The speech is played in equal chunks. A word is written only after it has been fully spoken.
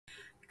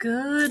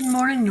Good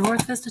morning,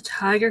 North Vista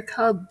Tiger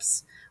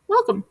Cubs.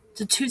 Welcome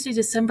to Tuesday,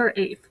 December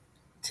 8th.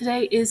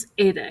 Today is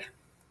A-Day.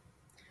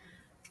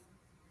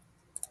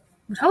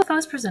 Would help if I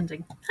was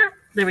presenting.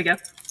 There we go.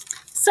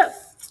 So,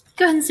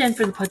 go ahead and stand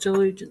for the Pledge of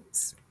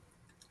Allegiance.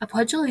 I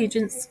pledge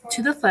allegiance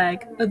to the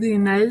flag of the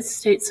United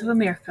States of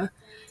America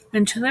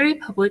and to the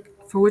republic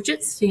for which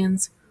it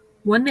stands,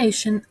 one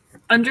nation,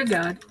 under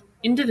God,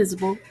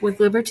 indivisible,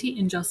 with liberty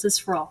and justice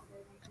for all.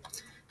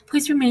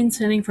 Please remain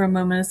standing for a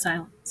moment of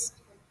silence.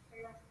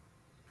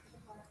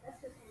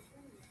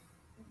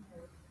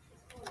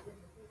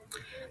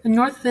 The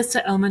North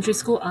Vista Elementary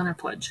School Honor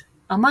Pledge.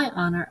 On my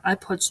honor, I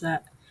pledge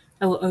that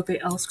I will obey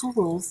all school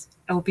rules,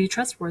 I will be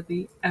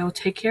trustworthy, I will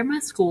take care of my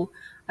school,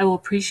 I will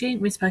appreciate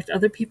and respect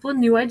other people and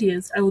new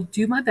ideas, I will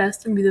do my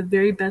best and be the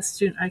very best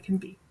student I can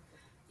be.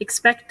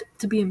 Expect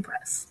to be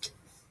impressed.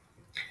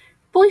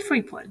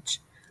 Bully-Free Pledge.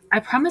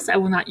 I promise I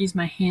will not use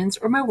my hands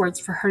or my words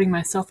for hurting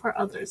myself or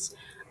others.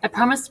 I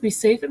promise to be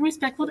safe and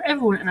respectful to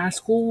everyone, and our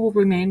school will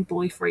remain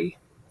bully-free.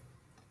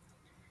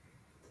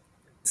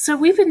 So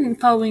we've been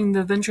following the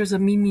adventures of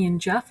Mimi and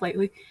Jeff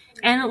lately,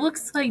 and it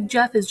looks like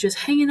Jeff is just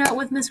hanging out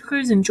with Miss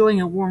Cruz,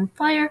 enjoying a warm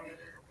fire.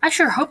 I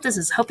sure hope this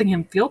is helping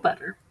him feel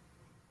better.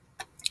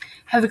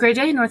 Have a great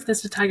day, North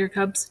Vista Tiger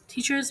Cubs.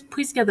 Teachers,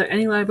 please gather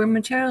any library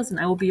materials, and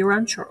I will be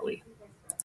around shortly.